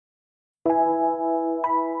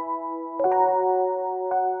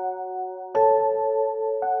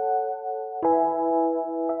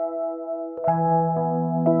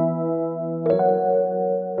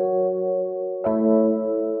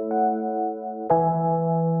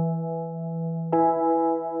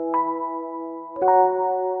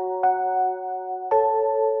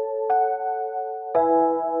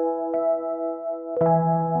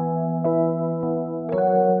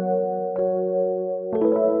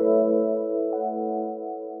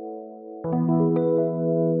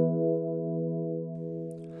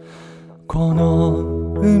こ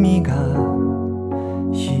の海が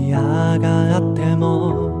干上がって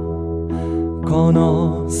も、こ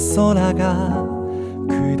の空が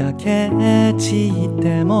砕け散っ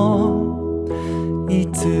ても、い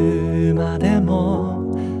つまで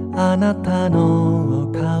もあなたの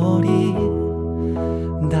香り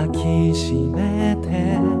抱きしめ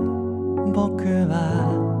て、僕は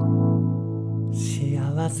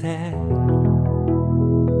幸せ。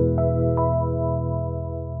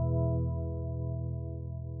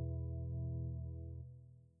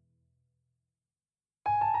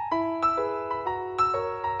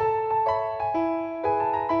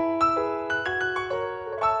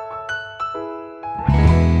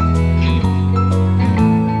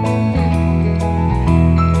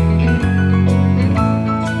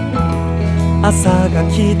朝が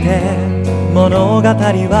来て物語は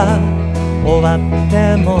終わっ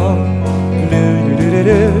ても、ルルルル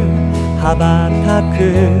ル羽ばたく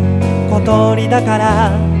小鳥だか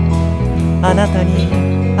ら、あなたに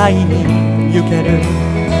会いに行ける。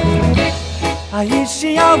愛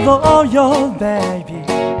し合おうよベイビ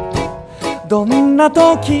ー、どんな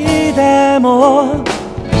時でも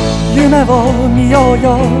夢を見よう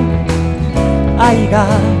よ。愛が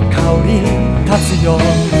香り立つよ。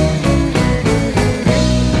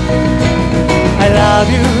I love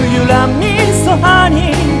you, you love me, so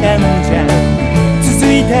honey angel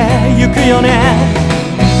続いてゆくよね。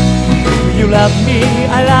 You love me,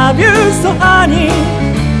 I love you, so honey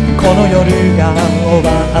この夜が終わ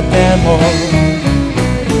って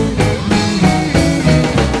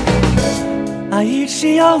も愛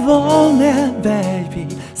し合おうね baby、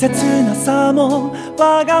 切なさも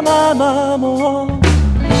わがままも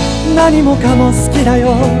何もかも好きだ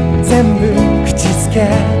よ。全部口づけ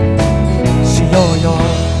しようよ。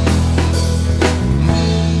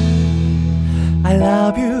 I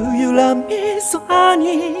love you, you love me, so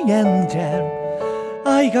honey angel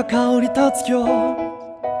愛が香り立つよ。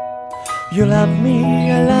 You love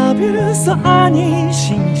me, I love you, so honey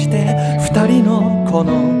信じて二人のこ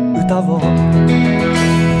の歌を。 I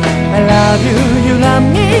love you, you love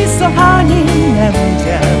me, so honey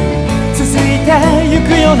angel 続いてゆく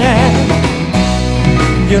よね。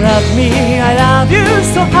 You love me, I love you,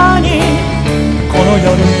 so honey この夜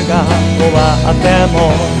が終わっても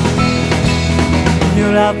You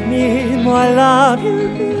love me, more I love you,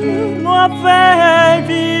 more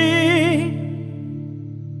baby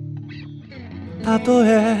たと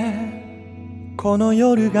えこの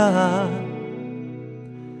夜が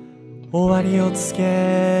終わりを告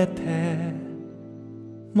げて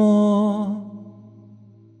も